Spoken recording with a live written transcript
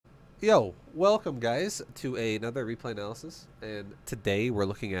Yo, welcome guys to another replay analysis, and today we're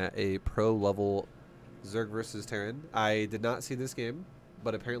looking at a pro level Zerg versus Terran. I did not see this game,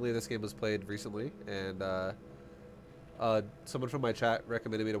 but apparently this game was played recently, and someone from my chat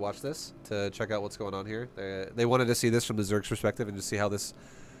recommended me to watch this to check out what's going on here. They wanted to see this from the Zerg's perspective and just see how this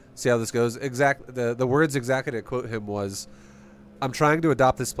goes. The words exactly to quote him was, "I'm trying to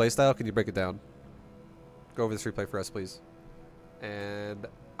adopt this playstyle. Can you break it down? Go over this replay for us, please." And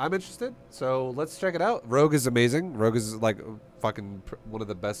I'm interested, so let's check it out. Rogue is amazing. Rogue is like fucking one of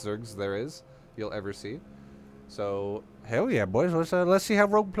the best Zergs there is you'll ever see. So hell yeah, boys. Let's see how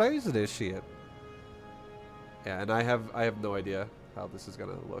Rogue plays this shit. Yeah, and I have no idea how this is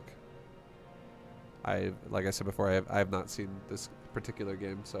gonna look. Like I said before, I have not seen this particular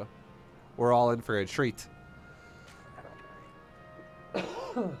game, so we're all in for a treat.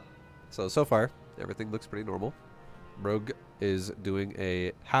 So far everything looks pretty normal. Rogue is doing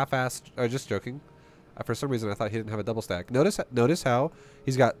a half-assed, or just joking. For some reason, I thought he didn't have a double stack. Notice how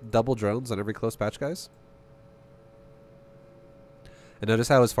he's got double drones on every close patch, guys. And notice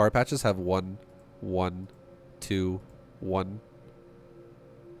how his far patches have 1, 1, 2, 1.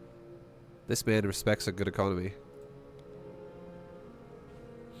 This man respects a good economy.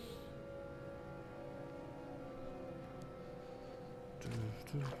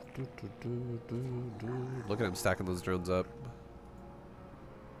 Look at him stacking those drones up.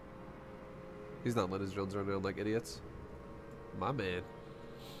 He's not letting his drones run around like idiots. My man.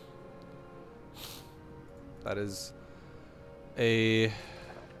 That is a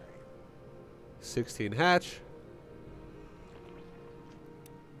 16 hatch.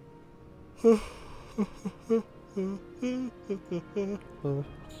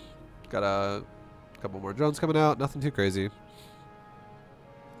 Got a couple more drones coming out. Nothing too crazy.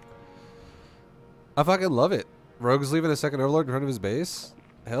 I fucking love it. Rogue's leaving a second overlord in front of his base.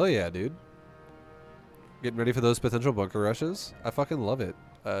 Hell yeah, dude. Getting ready for those potential bunker rushes. I fucking love it.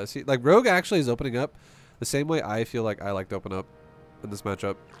 See, like, Rogue actually is opening up the same way I feel like I like to open up in this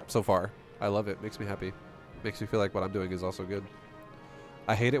matchup so far. I love it. Makes me happy. Makes me feel like what I'm doing is also good.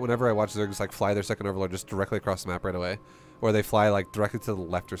 I hate it whenever I watch Zergs like fly their second overlord just directly across the map right away. Or they fly like directly to the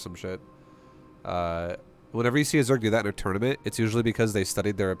left or some shit. Whenever you see a Zerg do that in a tournament, it's usually because they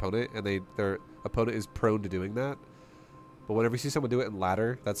studied their opponent and their opponent is prone to doing that. But whenever you see someone do it in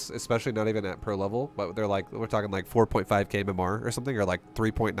ladder, that's especially not even at pro level, but they're like, we're talking like 4.5k MMR or something, or like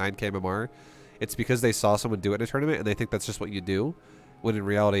 3.9k MMR. It's because they saw someone do it in a tournament and they think that's just what you do. When in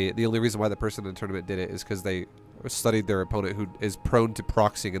reality, the only reason why the person in the tournament did it is because they studied their opponent who is prone to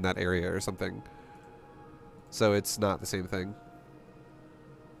proxying in that area or something. So it's not the same thing.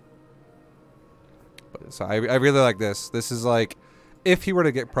 So I really like this. This is like, if he were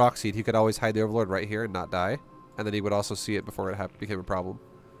to get proxied, he could always hide the overlord right here and not die. And then he would also see it before it became a problem.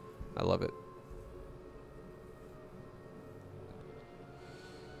 I love it.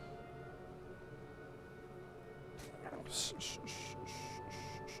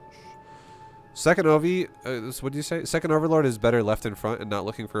 Second OV, what do you say? Second overlord is better left in front and not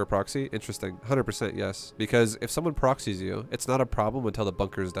looking for a proxy? Interesting. 100% yes. Because if someone proxies you, it's not a problem until the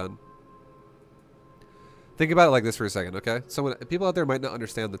bunker is done. Think about it like this for a second, okay? People out there might not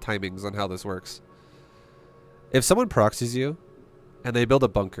understand the timings on how this works. If someone proxies you and they build a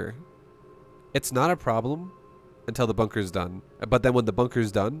bunker, it's not a problem until the bunker is done. But then when the bunker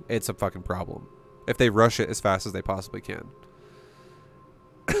is done, it's a fucking problem. If they rush it as fast as they possibly can.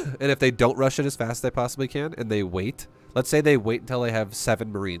 And if they don't rush it as fast as they possibly can and they wait, let's say they wait until they have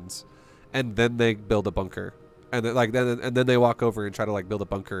 7 Marines and then they build a bunker. And then they walk over and try to like build a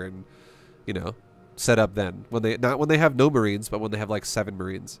bunker and, you know, set up then. Not when they have no Marines, but when they have like 7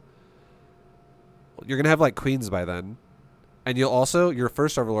 Marines. You're gonna have like queens by then, and you'll also, your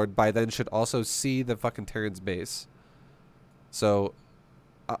first overlord by then should also see the fucking Terran's base. So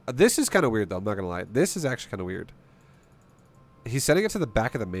this is kind of weird though, I'm not gonna lie. This is actually kind of weird. He's setting it to the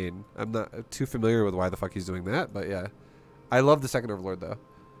back of the main. I'm not too familiar with why the fuck he's doing that, but yeah. I love the second overlord though.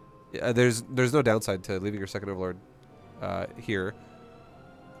 Yeah, there's no downside to leaving your second overlord here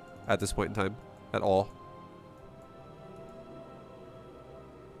at this point in time at all.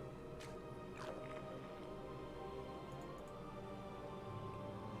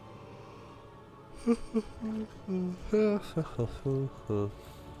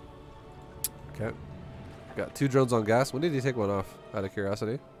 Okay. Got 2 drones on gas. When did he take one off? Out of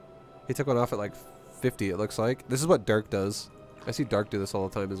curiosity. He took one off at like 50, it looks like. This is what Dark does. I see Dark do this all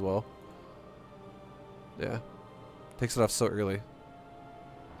the time as well. Yeah. Takes it off so early.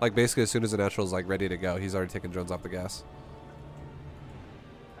 Like basically as soon as the natural is like ready to go, he's already taking drones off the gas.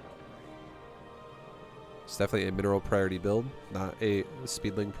 It's definitely a mineral priority build, not a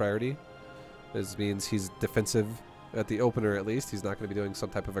speedling priority. This means he's defensive at the opener at least. He's not going to be doing some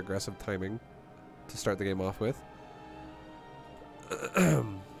type of aggressive timing to start the game off with.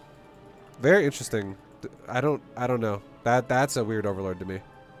 Very interesting. I don't know. That's a weird overlord to me.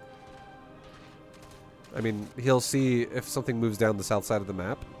 I mean, he'll see if something moves down the south side of the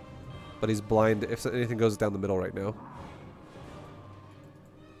map, but he's blind if anything goes down the middle right now.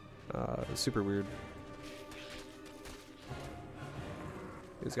 Super weird.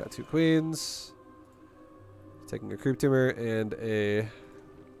 He's got 2 queens. Taking a creep tumor and a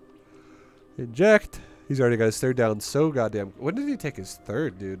inject. He's already got his 3rd down so goddamn. When did he take his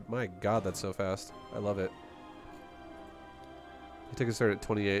 3rd, dude? My god, that's so fast. I love it. He took his 3rd at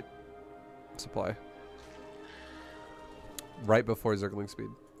 28 supply. Right before zergling speed.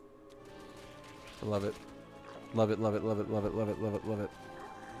 I love it. Love it, love it, love it, love it, love it, love it, love it.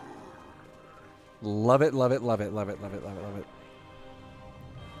 Love it, love it, love it, love it, love it, love it, love it.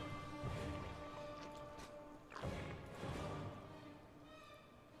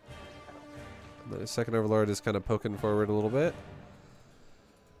 The second overlord is kind of poking forward a little bit.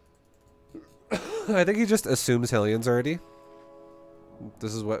 I think he just assumes Hellions already.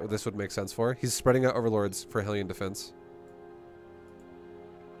 This is what this would make sense for. He's spreading out overlords for Hellion defense.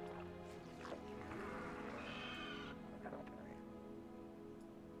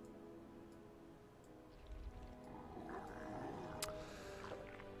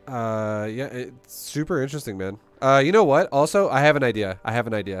 Yeah, it's super interesting, man. You know what? Also, I have an idea.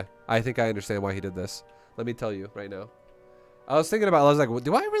 I think I understand why he did this. Let me tell you right now. I was thinking about it. I was like, well,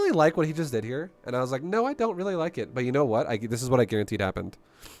 do I really like what he just did here? And I was like, no, I don't really like it. But you know what? This is what I guaranteed happened.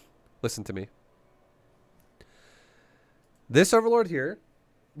 Listen to me. This overlord here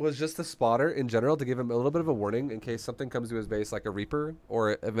was just a spotter in general to give him a little bit of a warning in case something comes to his base like a Reaper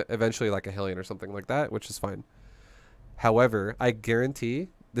or eventually like a Hellion or something like that, which is fine. However, I guarantee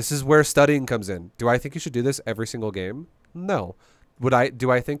this is where studying comes in. Do I think you should do this every single game? No. Do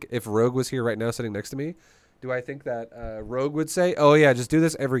I think if Rogue was here right now sitting next to me, do I think that Rogue would say, oh yeah, just do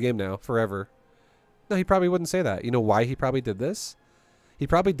this every game now, forever? No, he probably wouldn't say that. You know why he probably did this? He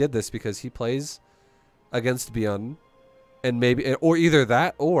probably did this because he plays against Byun, and maybe, or either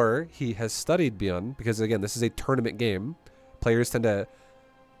that, or he has studied Byun, because again, this is a tournament game. Players tend to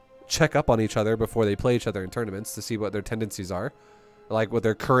check up on each other before they play each other in tournaments to see what their tendencies are, like what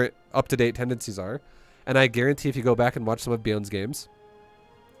their current up-to-date tendencies are. And I guarantee if you go back and watch some of Byun's games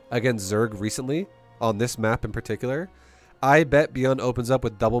against Zerg recently, on this map in particular, I bet Byun opens up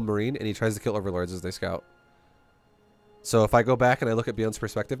with double Marine and he tries to kill Overlords as they scout. So if I go back and I look at Byun's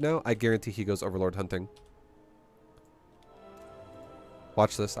perspective now, I guarantee he goes Overlord hunting.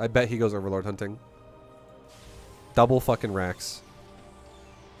 Watch this. I bet he goes Overlord hunting. Double fucking racks.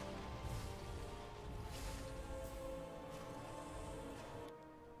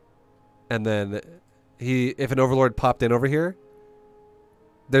 And then if an Overlord popped in over here,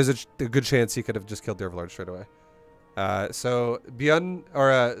 there's a good chance he could have just killed the Overlord straight away. So Byun,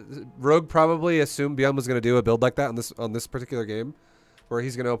 or Rogue probably assumed Byun was going to do a build like that on this particular game, where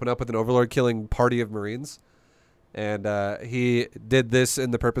he's going to open up with an Overlord killing party of Marines. And he did this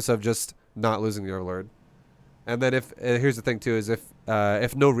in the purpose of just not losing the Overlord. And then here's the thing too, is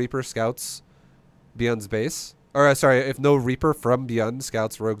if no Reaper scouts Byun's base, or sorry, if no Reaper from Byun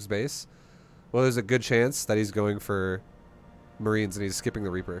scouts Rogue's base, well, there's a good chance that he's going for Marines and he's skipping the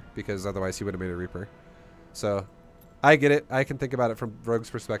Reaper, because otherwise he would have made a Reaper. So I get it. I can think about it from Rogue's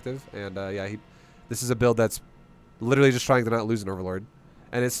perspective. And yeah, this is a build that's literally just trying to not lose an Overlord.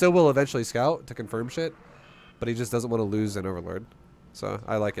 And it still will eventually scout to confirm shit, but he just doesn't want to lose an Overlord. So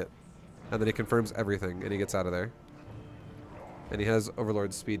I like it. And then he confirms everything and he gets out of there. And he has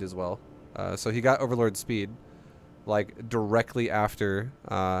Overlord speed as well. So he got Overlord speed like directly after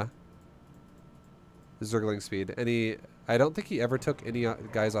Zergling speed. And I don't think he ever took any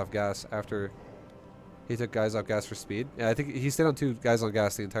guys off gas after he took guys off gas for speed. Yeah, I think he stayed on 2 guys on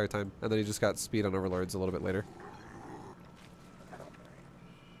gas the entire time. And then he just got speed on Overlords a little bit later.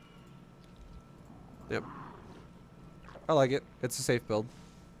 Yep. I like it. It's a safe build.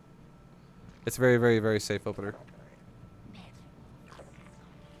 It's very, very, very safe opener.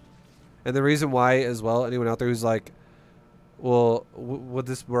 And the reason why as well, anyone out there who's like, well, would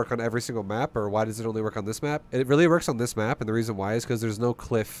this work on every single map, or why does it only work on this map? It really works on this map, and the reason why is because there's no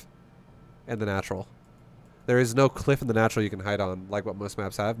cliff in the natural. There is no cliff in the natural you can hide on like what most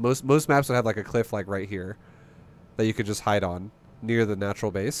maps have. Most maps would have like a cliff like right here that you could just hide on near the natural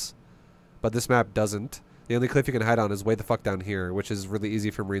base. But this map doesn't. The only cliff you can hide on is way the fuck down here, which is really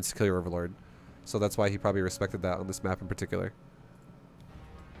easy for Marines to kill your Overlord. So that's why he probably respected that on this map in particular.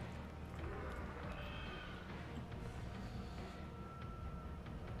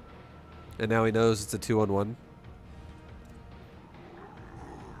 And now he knows it's a 2-on-1.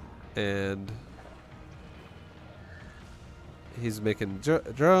 And he's making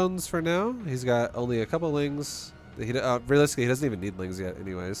drones for now. He's got only a couple lings. Realistically, he doesn't even need lings yet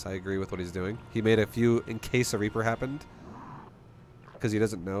anyways. I agree with what he's doing. He made a few in case a Reaper happened, because he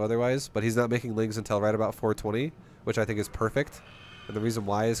doesn't know otherwise. But he's not making lings until right about 420, which I think is perfect. And the reason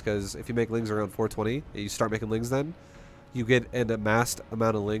why is because if you make lings around 420, and you start making lings then, you get an amassed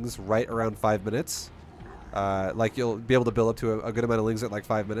amount of lings right around 5 minutes. Like you'll be able to build up to a good amount of lings at like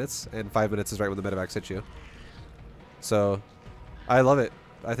 5 minutes, and 5 minutes is right when the medevacs hit you. So, I love it.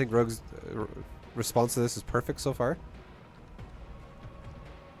 I think Rogue's response to this is perfect so far.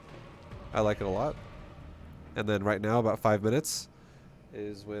 I like it a lot. And then right now, about 5 minutes,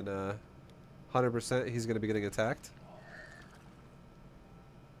 is when 100% he's going to be getting attacked.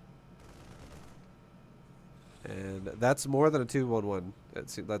 And that's more than a 2-1-1.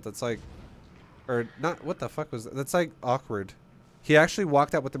 That's like... Or not, what the fuck was that? That's like awkward. He actually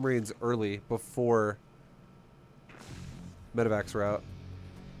walked out with the Marines early before medevacs were out.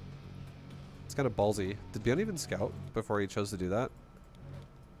 It's kind of ballsy. Did Byun even scout before he chose to do that?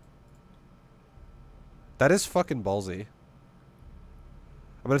 That is fucking ballsy.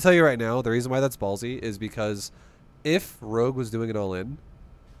 I'm going to tell you right now, the reason why that's ballsy is because if Rogue was doing it all in,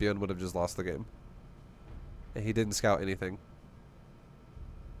 Byun would have just lost the game. And he didn't scout anything.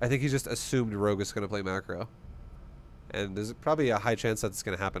 I think he just assumed Rogue is going to play macro. And there's probably a high chance that's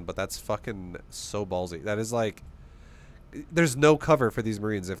going to happen, but that's fucking so ballsy. That is like... There's no cover for these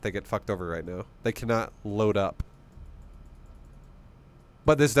Marines if they get fucked over right now. They cannot load up.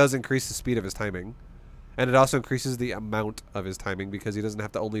 But this does increase the speed of his timing. And it also increases the amount of his timing because he doesn't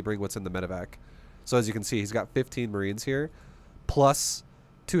have to only bring what's in the medevac. So as you can see, he's got 15 Marines here, plus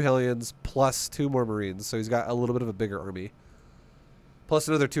 2 Hellions, plus 2 more Marines. So he's got a little bit of a bigger army. Plus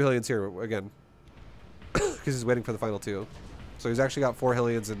another 2 Hellions here, again. Because he's waiting for the final 2. So he's actually got 4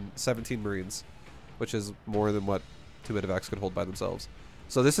 Hellions and 17 Marines, which is more than what 2 medevacs could hold by themselves.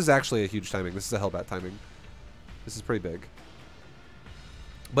 So this is actually a huge timing. This is a Hellbat timing. This is pretty big.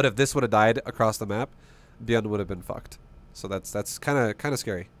 But if this would have died across the map, Byun would have been fucked. So that's kind of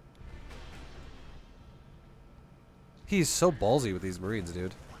scary. He's so ballsy with these Marines,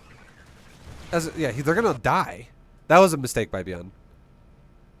 dude. They're gonna die. That was a mistake by Byun.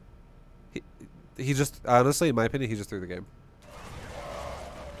 He just, honestly, in my opinion, he just threw the game.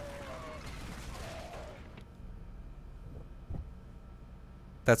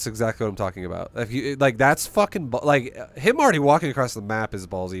 That's exactly what I'm talking about. If you like, that's fucking like him already walking across the map is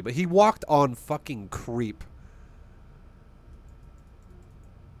ballsy, but he walked on fucking creep,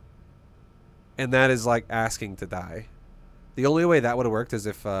 and that is like asking to die. The only way that would have worked is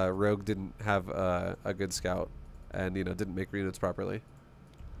if Rogue didn't have a good scout, and didn't make units properly.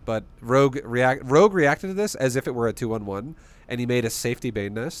 But Rogue reacted to this as if it were a 2-on-1, and he made a safety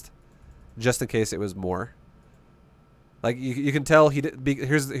bane nest, just in case it was more. Like, you can tell he did.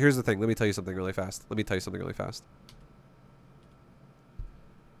 Here's the thing. Let me tell you something really fast.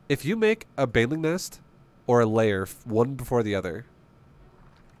 If you make a baneling nest or a layer one before the other,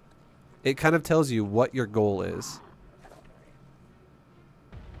 it kind of tells you what your goal is.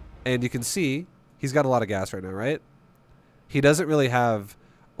 And you can see he's got a lot of gas right now, right? He doesn't really have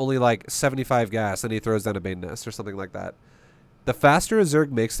only like 75 gas, and he throws down a bane nest or something like that. The faster a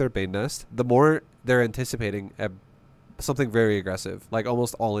Zerg makes their bane nest, the more they're anticipating something very aggressive, like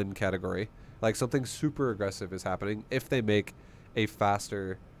almost all-in category. Like something super aggressive is happening if they make a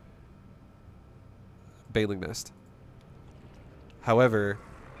faster baneling nest. However,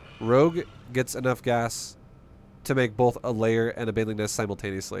 Rogue gets enough gas to make both a layer and a baneling nest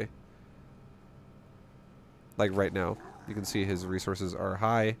simultaneously. Like right now, you can see his resources are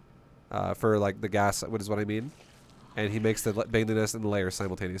high for like the gas, what is what I mean. And he makes the baneling nest and the layer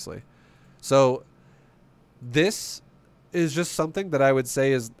simultaneously. So this is just something that I would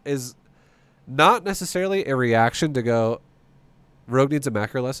say is not necessarily a reaction to go, Rogue needs a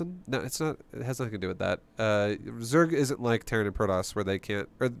macro lesson. No, it's not. It has nothing to do with that. Zerg isn't like Terran and Protoss where they can't,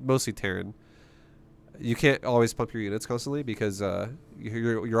 or mostly Terran. You can't always pump your units constantly because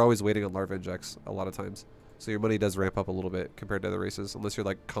you're always waiting on larva injects a lot of times. So your money does ramp up a little bit compared to other races, unless you're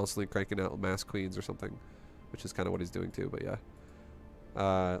like constantly cranking out mass queens or something, which is kind of what he's doing too. But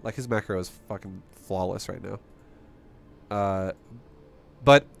yeah, like his macro is fucking flawless right now.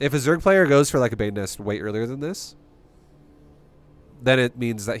 But if a Zerg player goes for like a bane nest way earlier than this, then it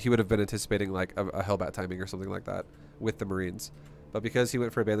means that he would have been anticipating like a Hellbat timing or something like that with the Marines. But because he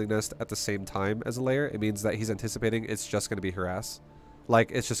went for a baneling nest at the same time as a layer, it means that he's anticipating it's just going to be harass.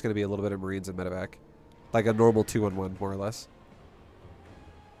 Like, it's just going to be a little bit of Marines and medevac. Like a normal 2-on-1, more or less.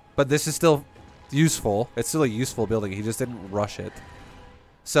 But this is still useful. It's still a useful building. He just didn't rush it.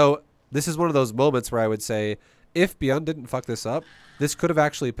 So this is one of those moments where I would say, if Byun didn't fuck this up, this could have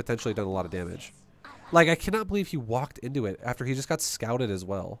actually potentially done a lot of damage. Like, I cannot believe he walked into it after he just got scouted as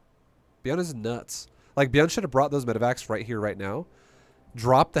well. Byun is nuts. Like, Byun should have brought those medevacs right here, right now.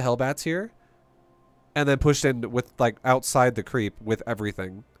 Dropped the Hellbats here. And then pushed in with, like, outside the creep with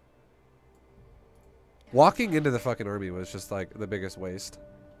everything. Walking into the fucking army was just, like, the biggest waste.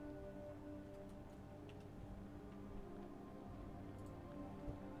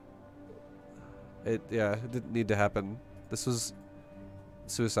 Yeah, it didn't need to happen. This was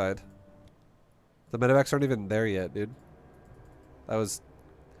suicide. The medevacs aren't even there yet, dude. That was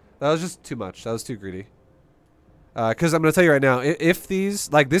just too much. That was too greedy. Because I'm gonna tell you right now, if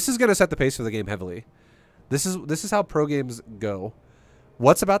these, like, this is gonna set the pace for the game heavily. This is how pro games go.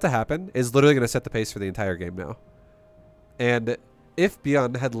 What's about to happen is literally gonna set the pace for the entire game now. And if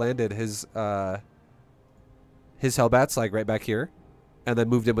Byun had landed his Hellbats like right back here, and then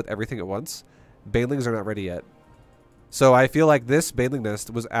moved in with everything at once, Banelings are not ready yet. So I feel like this Baneling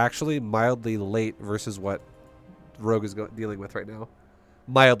nest was actually mildly late versus what Rogue is dealing with right now.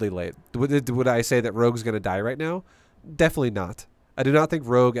 Mildly late. Would I say that Rogue's going to die right now? Definitely not. I do not think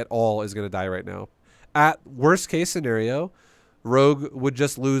Rogue at all is going to die right now. At worst case scenario, Rogue would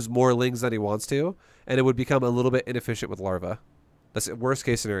just lose more lings than he wants to, and it would become a little bit inefficient with Larva. That's a worst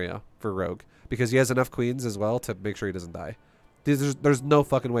case scenario for Rogue, because he has enough queens as well to make sure he doesn't die. There's no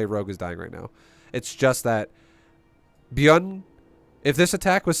fucking way Rogue is dying right now. It's just that Byun, if this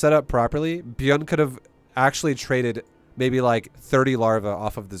attack was set up properly, Byun could have actually traded maybe like 30 larvae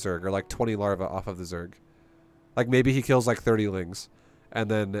off of the zerg, or like 20 larvae off of the zerg. Like maybe he kills like 30 lings, and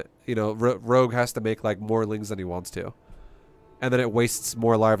then, you know, Rogue has to make like more lings than he wants to, and then it wastes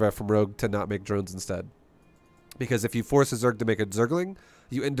more larvae from Rogue to not make drones instead. Because if you force a zerg to make a zergling,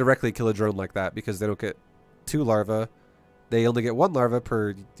 you indirectly kill a drone like that, because they don't get 2 larvae. They only get 1 larva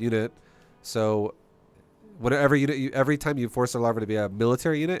per unit. So whatever unit every time you force a larva to be a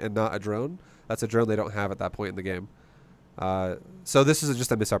military unit and not a drone, that's a drone they don't have at that point in the game. So this is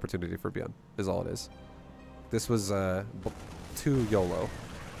just a missed opportunity for Byun, is all it is. This was too YOLO.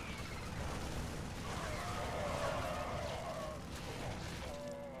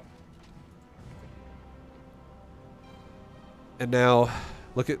 And now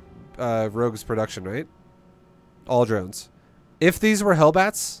look at Rogue's production, right? All drones. If these were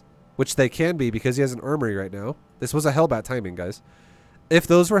Hellbats, which they can be because he has an armory right now. This was a Hellbat timing, guys. If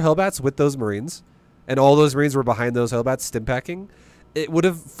those were Hellbats with those Marines, and all those Marines were behind those Hellbats stim packing, it would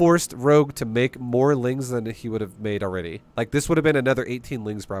have forced Rogue to make more lings than he would have made already. Like, this would have been another 18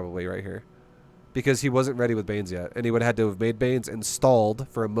 lings probably right here. Because he wasn't ready with Banes yet. And he would have had to have made Banes installed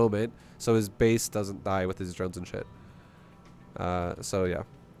for a moment so his base doesn't die with his drones and shit. So, yeah.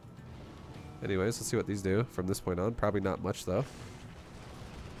 Anyways, let's see what these do from this point on. Probably not much, though.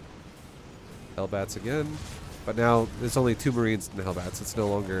 Hellbats again. But now it's only 2 Marines and Hellbats. It's no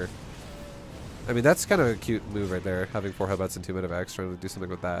longer... I mean, that's kind of a cute move right there. Having 4 Hellbats and 2 medevacs, trying to do something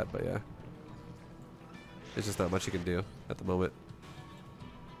with that. But yeah. There's just not much you can do at the moment.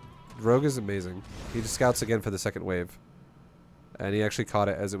 Rogue is amazing. He just scouts again for the second wave. And he actually caught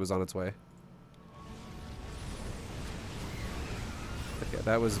it as it was on its way. Okay,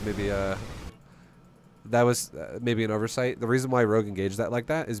 that was maybe an oversight. The reason why Rogue engaged that like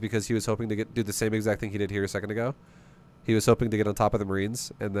that is because he was hoping to do the same exact thing he did here a second ago. He was hoping to get on top of the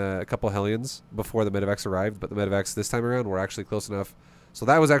Marines and a couple Hellions before the medevacs arrived, but the medevacs this time around were actually close enough. So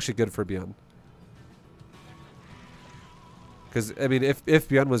that was actually good for Byun. Because, I mean, if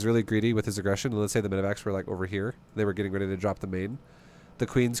Byun was really greedy with his aggression, and let's say the medevacs were like over here, they were getting ready to drop the main, the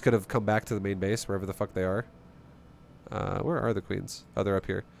queens could have come back to the main base, wherever the fuck they are. Where are the queens? Oh, they're up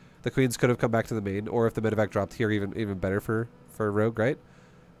here. The queens could have come back to the main, or if the medevac dropped here, even better for Rogue, right?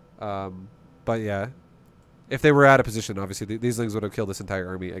 But yeah, if they were out of position, obviously these lings would have killed this entire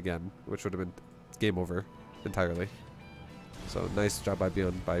army again, which would have been game over entirely. So nice job by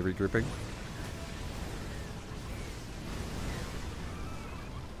Byun by regrouping.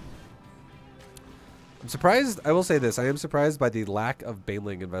 I'm surprised. I will say this: I am surprised by the lack of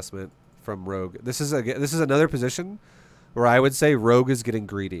Baneling investment from Rogue. This is another position where I would say Rogue is getting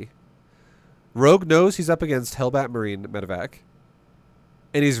greedy. Rogue knows he's up against Hellbat Marine medevac,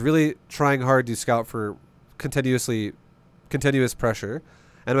 and he's really trying hard to scout for continuous pressure.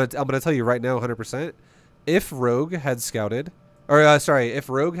 And I'm going to tell you right now, 100%, if Rogue had scouted, or sorry, if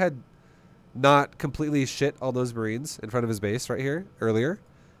Rogue had not completely shit all those Marines in front of his base right here earlier,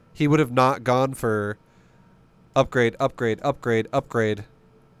 he would have not gone for upgrade,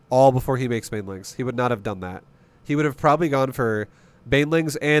 all before he makes Banelings. He would not have done that. He would have probably gone for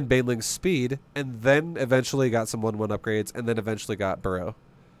Banelings and Baneling speed, and then eventually got some 1/1 upgrades, and then eventually got Burrow.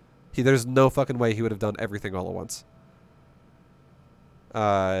 There's no fucking way he would have done everything all at once.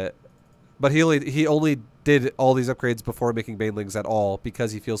 But he only did all these upgrades before making Banelings at all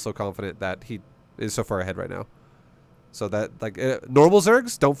because he feels so confident that he is so far ahead right now. So that, like, normal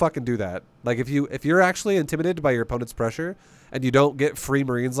Zergs don't fucking do that. Like, if you're actually intimidated by your opponent's pressure and you don't get free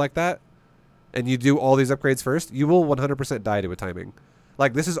Marines like that, and you do all these upgrades first, you will 100% die to a timing.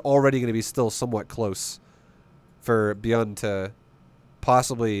 Like, this is already going to be still somewhat close for Byun to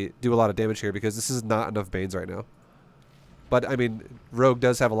possibly do a lot of damage here because this is not enough Banes right now. But, I mean, Rogue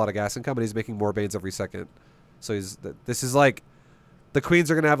does have a lot of gas income, and he's making more Banes every second. So this is like, the Queens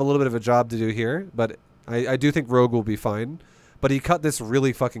are going to have a little bit of a job to do here, but I do think Rogue will be fine. But he cut this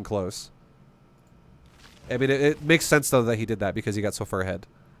really fucking close. I mean, it makes sense, though, that he did that because he got so far ahead.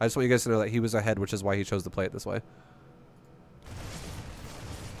 I just want you guys to know that he was ahead, which is why he chose to play it this way.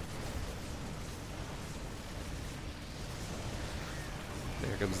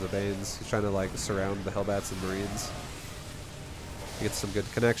 Here comes the Banes. He's trying to, like, surround the Hellbats and Marines. He gets some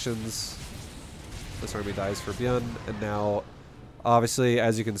good connections. This army dies for Byun, and now, obviously,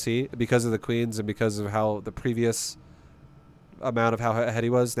 as you can see, because of the Queens and because of how the previous amount of how ahead he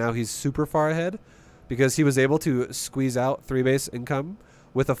was, now he's super far ahead because he was able to squeeze out 3 base income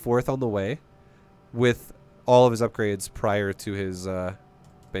with a 4th on the way with all of his upgrades prior to his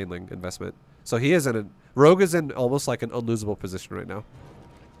Baneling investment. So he is Rogue is in almost like an unlosable position right now.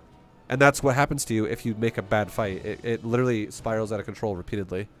 And that's what happens to you if you make a bad fight. It literally spirals out of control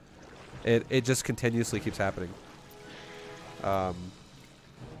repeatedly. It just continuously keeps happening.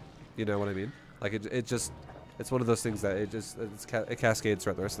 You know what I mean? Like it's one of those things that it cascades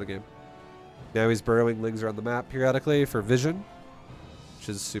throughout the rest of the game. Now he's burrowing lings around the map periodically for vision, which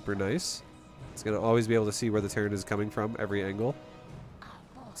is super nice. It's gonna always be able to see where the Terran is coming from every angle.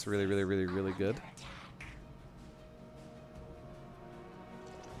 It's really, really, really, really good.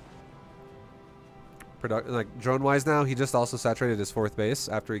 Like drone wise now, he just also saturated his 4th base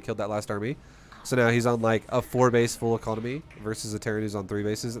after he killed that last army. So now he's on like a 4 base full economy versus a Terran who's on 3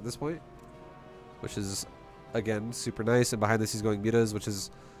 bases at this point, which is again super nice. And behind this he's going mutas, which is,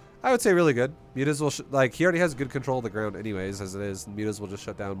 I would say, really good. Mutas will like, he already has good control of the ground anyways as it is. Mutas will just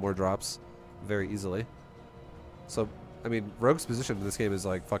shut down more drops very easily. So I mean, Rogue's position in this game is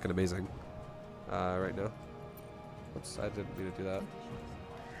like fucking amazing right now. Oops, I didn't mean to do that.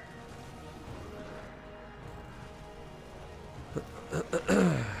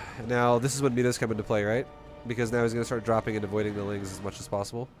 Now this is when mutas come into play, right? Because now he's going to start dropping and avoiding the lings as much as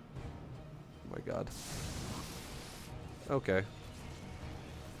possible. Oh my god. Okay.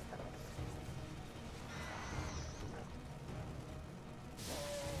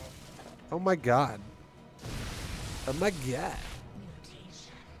 Oh my god. Oh my god.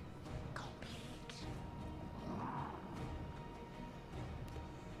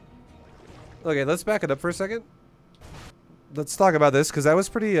 Okay, let's back it up for a second. Let's talk about this because that was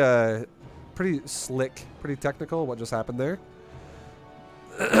pretty slick, pretty technical what just happened there.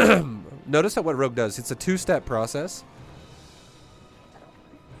 Notice that what Rogue does, it's a 2-step process.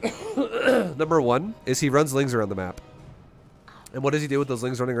 Number 1 is he runs lings around the map. And what does he do with those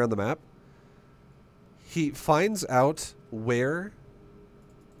lings running around the map? He finds out where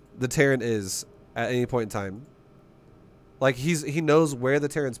the Terran is at any point in time. Like he knows where the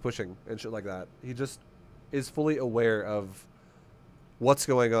Terran's pushing and shit like that. He just is fully aware of what's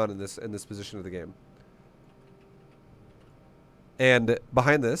going on in this position of the game. And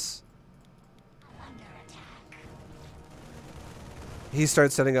behind this, he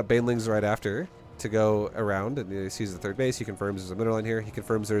starts setting up Banelings right after to go around, and he sees the 3rd base. He confirms there's a middle line here. He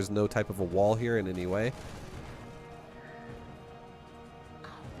confirms there's no type of a wall here in any way.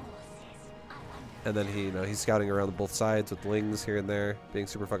 And then he's scouting around both sides with lings here and there, being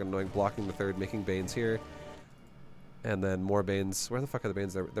super fucking annoying, blocking the 3rd, making Banes here. And then more Banes. Where the fuck are the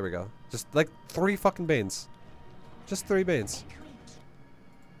Banes? There we go. Just like 3 fucking Banes. Just 3 Banes.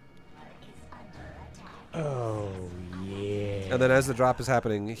 Oh, yeah. And then as the drop is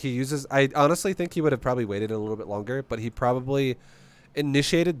happening, he uses... I honestly think he would have probably waited a little bit longer, but he probably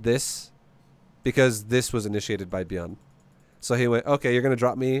initiated this because this was initiated by Byun. So he went, okay, you're going to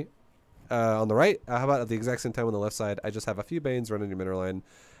drop me on the right. How about at the exact same time on the left side? I just have a few Banes running your mineral line.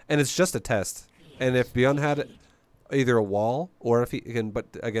 And it's just a test. And if Byun had either a wall or if he can... But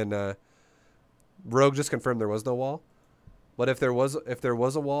again, Rogue just confirmed there was no wall. But if there was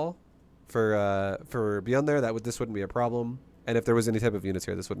a wall... For Byun there, this wouldn't be a problem, and if there was any type of units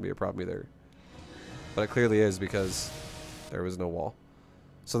here, this wouldn't be a problem either. But it clearly is because there was no wall.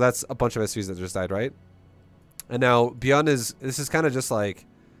 So that's a bunch of SVs that just died, right? And now Byun this is kind of just like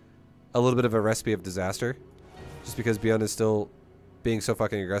a little bit of a recipe of disaster, just because Byun is still being so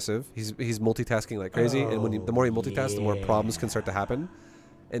fucking aggressive. He's multitasking like crazy, and when the more he multitasks, the more problems can start to happen.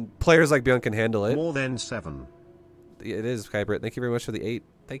 And players like Byun can handle it. More than 7. It is, Kybrit. Thank you very much for the 8.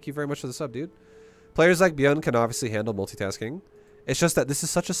 Thank you very much for the sub, dude. Players like Byun can obviously handle multitasking. It's just that this is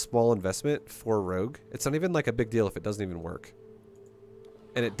such a small investment for Rogue. It's not even like a big deal if it doesn't even work.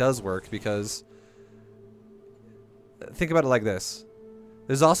 And it does work because... Think about it like this.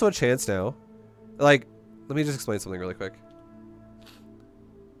 There's also a chance now... Like, let me just explain something really quick.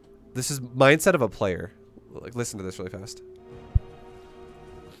 This is mindset of a player. Like, listen to this really fast.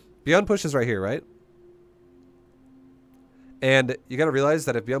 Byun pushes right here, right? And you gotta realize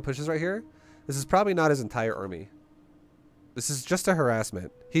that if Byun pushes right here, this is probably not his entire army. This is just a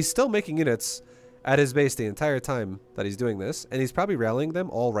harassment. He's still making units at his base the entire time that he's doing this, and he's probably rallying them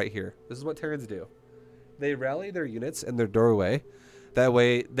all right here. This is what Terrans do. They rally their units in their doorway. That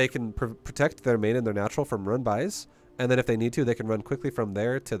way they can protect their main and their natural from run-bys, and then if they need to, they can run quickly from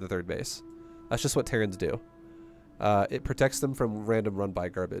there to the third base. That's just what Terrans do. It protects them from random run-by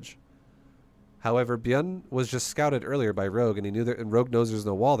garbage. However, Byun was just scouted earlier by Rogue, and he knew that, and Rogue knows there's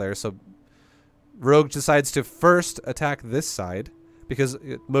no wall there, so Rogue decides to first attack this side, because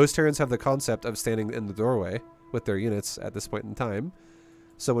most Terrans have the concept of standing in the doorway with their units at this point in time.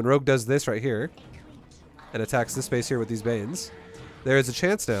 So when Rogue does this right here, and attacks this base here with these Banes, there is a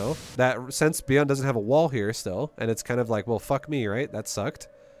chance now that since Byun doesn't have a wall here still, and it's kind of like, well, fuck me, right? That sucked.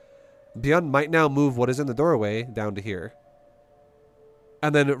 Byun might now move what is in the doorway down to here.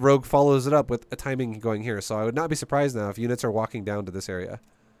 And then Rogue follows it up with a timing going here. So I would not be surprised now if units are walking down to this area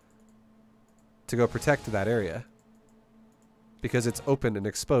to go protect that area, because it's open and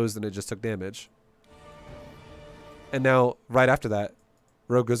exposed and it just took damage. And now, right after that,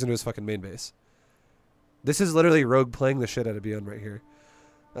 Rogue goes into his fucking main base. This is literally Rogue playing the shit out of Byun right here.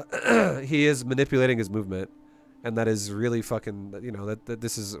 He is manipulating his movement, and that is really fucking, you know, that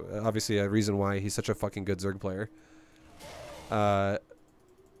this is obviously a reason why he's such a fucking good Zerg player. And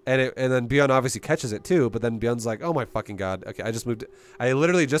then Byun obviously catches it too, but then Byun's like, oh my fucking god, okay, I just moved. I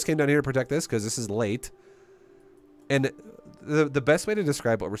literally just came down here to protect this because this is late. And the best way to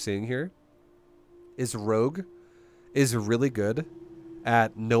describe what we're seeing here is Rogue is really good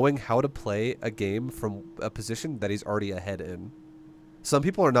at knowing how to play a game from a position that he's already ahead in. Some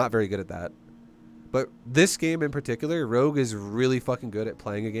people are not very good at that. But this game in particular, Rogue is really fucking good at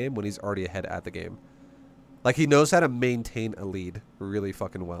playing a game when he's already ahead at the game. Like, he knows how to maintain a lead really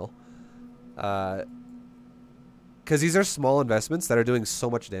fucking well. Because these are small investments that are doing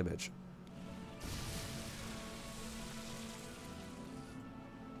so much damage.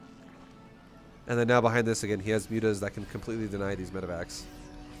 And then now behind this again, he has mutas that can completely deny these medevacs.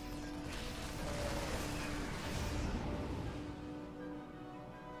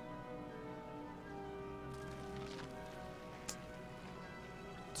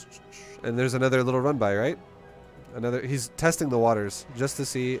 And there's another little run by, right? He's testing the waters just to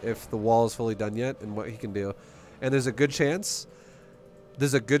see if the wall is fully done yet and what he can do. And there's a good chance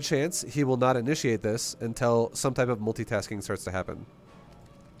he will not initiate this until some type of multitasking starts to happen.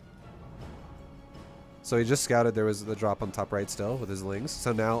 So he just scouted, there was the drop on top right still with his lings.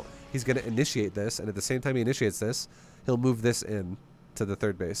 So now he's going to initiate this, and at the same time he initiates this, he'll move this in to the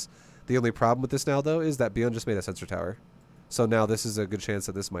third base. The only problem with this now, though, is that Byun just made a sensor tower. So now this is a good chance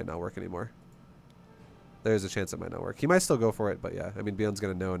that this might not work anymore. There's a chance it might not work. He might still go for it, but yeah. I mean, Byun's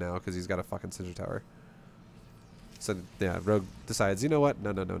going to know now because he's got a fucking sensor tower. So, yeah, Rogue decides, you know what? No.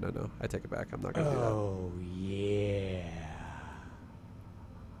 I take it back. I'm not going to do that. Oh, yeah.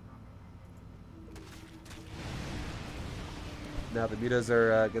 Now the mutas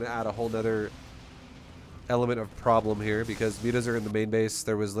are going to add a whole nother element of problem here because mutas are in the main base.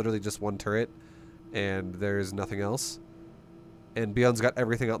 There was literally just one turret and there's nothing else. And Byun's got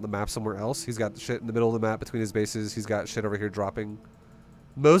everything out on the map somewhere else. He's got shit in the middle of the map between his bases. He's got shit over here dropping.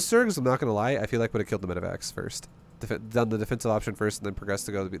 Most Zergs, I'm not going to lie, I feel like would have killed the medevacs first. Done the defensive option first and then progressed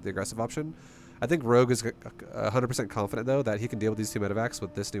to go to the aggressive option. I think Rogue is 100% confident, though, that he can deal with these two medevacs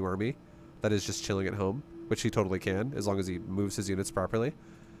with this new army that is just chilling at home, which he totally can, as long as he moves his units properly.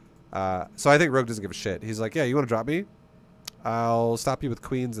 So I think Rogue doesn't give a shit. He's like, yeah, you want to drop me? I'll stop you with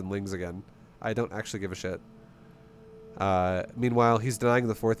queens and lings again. I don't actually give a shit. Meanwhile, he's denying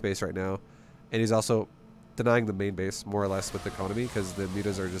the fourth base right now, and he's also denying the main base, more or less, with the economy, because the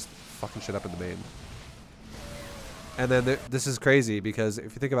mutas are just fucking shit up in the main. And then this is crazy, because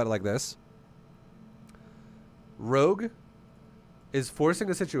if you think about it like this, Rogue is forcing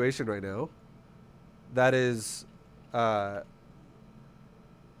a situation right now that is...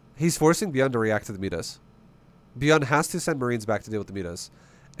 he's forcing Byun to react to the mutas. Byun has to send Marines back to deal with the mutas.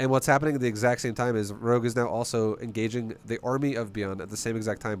 And what's happening at the exact same time is Rogue is now also engaging the army of Byun at the same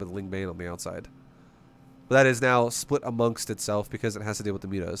exact time with Ling Bane on the outside. But that is now split amongst itself because it has to deal with the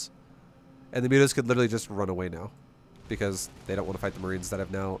mutas. And the mutas could literally just run away now because they don't want to fight the Marines that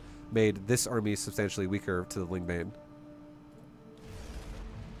have now made this army substantially weaker to the Ling Bane.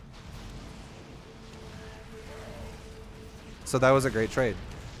 So that was a great trade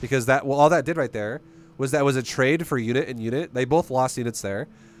because that, well, all that did right there was that was a trade for unit and unit. They both lost units there.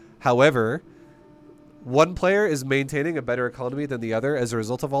 However, one player is maintaining a better economy than the other as a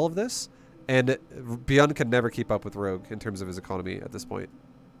result of all of this. And Byun can never keep up with Rogue in terms of his economy at this point.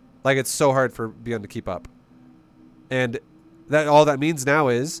 Like, it's so hard for Byun to keep up. And that all that means now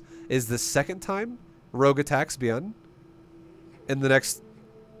is the second time Rogue attacks Byun in the next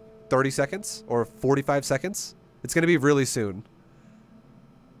 30 seconds or 45 seconds, it's going to be really soon.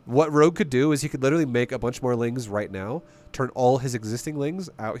 What Rogue could do is he could literally make a bunch more Lings right now, turn all his existing Lings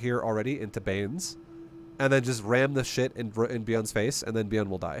out here already into Banes, and then just ram the shit in Byun's face, and then Byun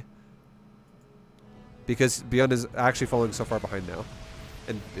will die. Because Byun is actually falling so far behind now.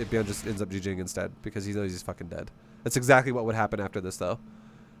 And Byun just ends up GGing instead, because he knows he's fucking dead. That's exactly what would happen after this, though.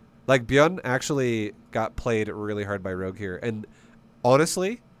 Like, Byun actually got played really hard by Rogue here. And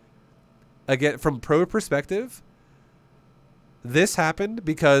honestly, again, from pro perspective, this happened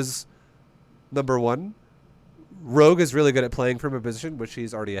because, number one, Rogue is really good at playing from a position which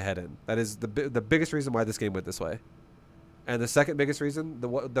he's already ahead in. That is the biggest reason why this game went this way. And the second biggest reason,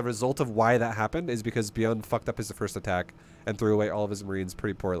 the result of why that happened, is because Byun fucked up his first attack and threw away all of his Marines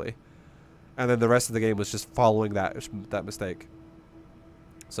pretty poorly. And then the rest of the game was just following that mistake.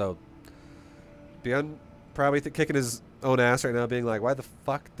 So, Byun probably kicking his own ass right now, being like, why the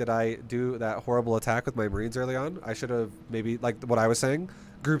fuck did I do that horrible attack with my Marines early on? I should have maybe, like what I was saying,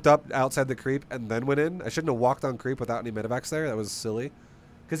 grouped up outside the creep and then went in. I shouldn't have walked on creep without any medevacs there. That was silly.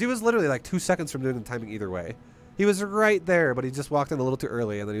 Because he was literally like 2 seconds from doing the timing either way. He was right there, but he just walked in a little too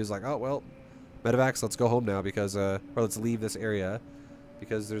early, and then he was like, oh, well, medevacs, let's go home now because, or let's leave this area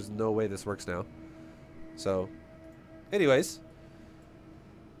because there's no way this works now. So, anyways,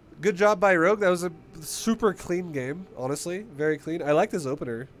 good job by Rogue. That was a super clean game, honestly. Very clean. I liked his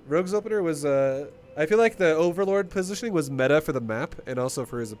opener. Rogue's opener was, I feel like the Overlord positioning was meta for the map and also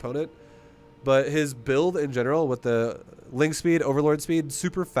for his opponent. But his build in general with the Link speed, Overlord speed,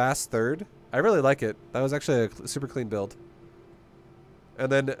 super fast third, I really like it. That was actually a super clean build.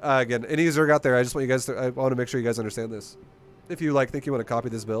 And then, again, any zerg out there, I just want you guys to, I want to make sure you guys understand this. If you think you want to copy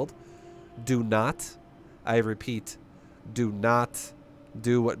this build, do not, I repeat, do not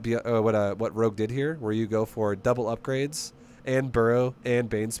do what Rogue did here, where you go for double upgrades and burrow and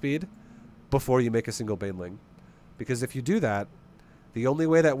Bane speed before you make a single Baneling. Because if you do that, the only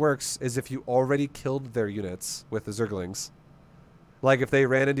way that works is if you already killed their units with the Zerglings. Like if they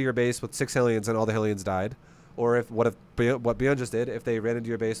ran into your base with 6 Hellions and all the Hellions died, or if what Byun just did, if they ran into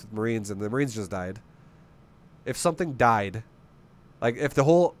your base with Marines and the Marines just died. If something died, like if the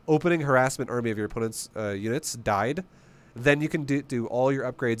whole opening harassment army of your opponent's units died, then you can do all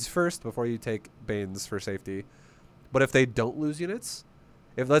your upgrades first before you take Banes for safety. But if they don't lose units,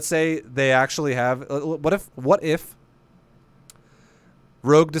 if let's say they actually have, what if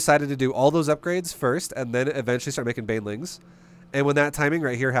Rogue decided to do all those upgrades first and then eventually start making Banelings? And when that timing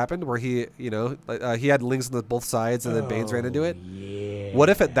right here happened, where he, you know, he had Lings on both sides and then Banes ran into it. Yeah. What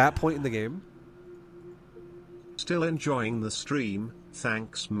if at that point in the game? Still enjoying the stream.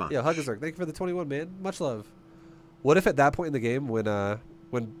 Thanks much. Yeah, Hugazerg, thank you for the 21, man. Much love. What if at that point in the game, when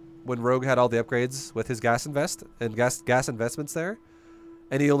Rogue had all the upgrades with his gas invest and gas investments there,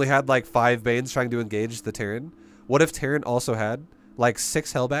 and he only had like 5 Banes trying to engage the Terran? What if Terran also had like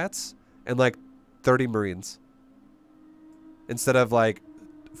 6 Hellbats and like 30 Marines? Instead of like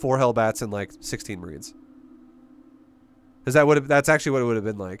 4 Hellbats and like 16 Marines. Because that's actually what it would have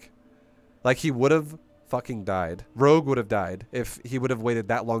been like. Like he would have fucking died. Rogue would have died if he would have waited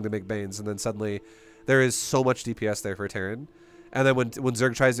that long to make Banes, and then suddenly there is so much DPS there for Terran. And then when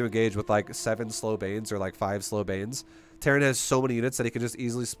Zerg tries to engage with like 7 slow Banes or like 5 slow Banes, Terran has so many units that he can just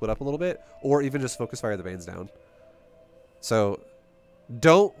easily split up a little bit, or even just focus fire the Banes down. So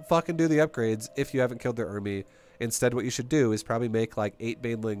don't fucking do the upgrades if you haven't killed their army. Instead, what you should do is probably make like 8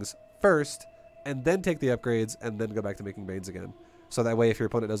 Banelings first, and then take the upgrades, and then go back to making Banes again. So that way, if your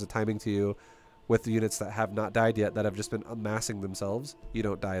opponent does a timing to you with the units that have not died yet, that have just been amassing themselves, you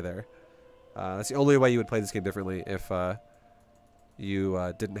don't die there. That's the only way you would play this game differently if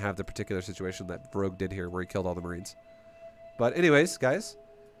you didn't have the particular situation that Rogue did here, where he killed all the Marines. But anyways, guys,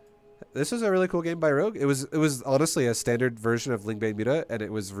 this was a really cool game by Rogue. It was honestly a standard version of Ling Bane Muta, and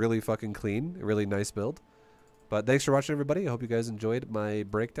it was really fucking clean, a really nice build. But thanks for watching, everybody. I hope you guys enjoyed my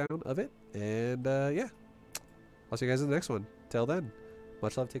breakdown of it. And yeah, I'll see you guys in the next one. Till then,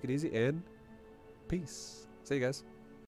 much love, take it easy, and peace. See you guys.